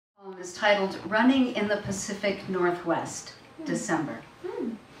Is titled Running in the Pacific Northwest, December.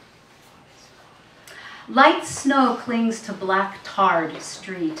 Light snow clings to black tarred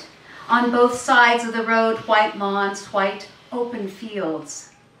street. On both sides of the road, white lawns, white open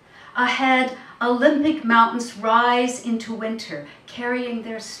fields. Ahead, Olympic mountains rise into winter, carrying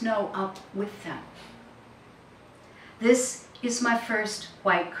their snow up with them. This is my first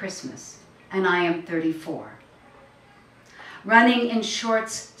white Christmas, and I am 34. Running in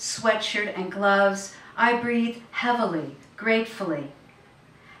shorts, sweatshirt, and gloves, I breathe heavily, gratefully.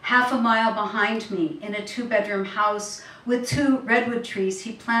 Half a mile behind me, in a 2-bedroom house with 2 redwood trees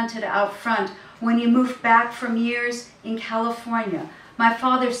he planted out front when he moved back from years in California, my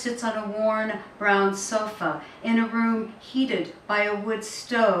father sits on a worn brown sofa in a room heated by a wood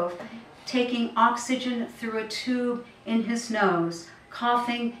stove, taking oxygen through a tube in his nose,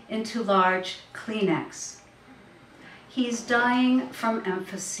 coughing into large Kleenex. He's dying from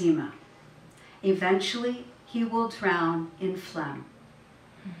emphysema. Eventually, he will drown in phlegm,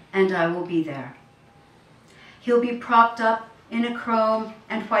 and I will be there. He'll be propped up in a chrome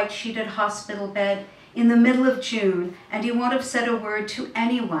and white sheeted hospital bed in the middle of June, and he won't have said a word to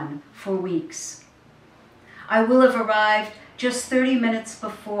anyone for weeks. I will have arrived just 30 minutes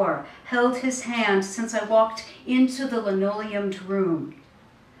before, held his hand since I walked into the linoleumed room.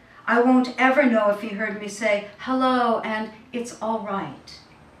 I won't ever know if he heard me say hello and it's all right.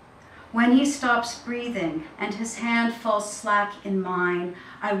 When he stops breathing and his hand falls slack in mine,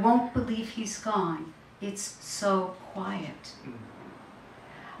 I won't believe he's gone. It's so quiet.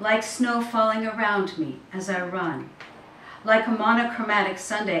 Like snow falling around me as I run, like a monochromatic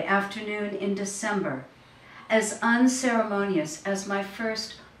Sunday afternoon in December, as unceremonious as my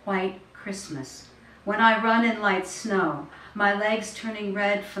first white Christmas, when I run in light snow, my legs turning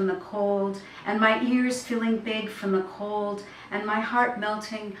red from the cold, and my ears feeling big from the cold, and my heart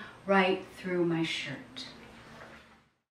melting right through my shirt.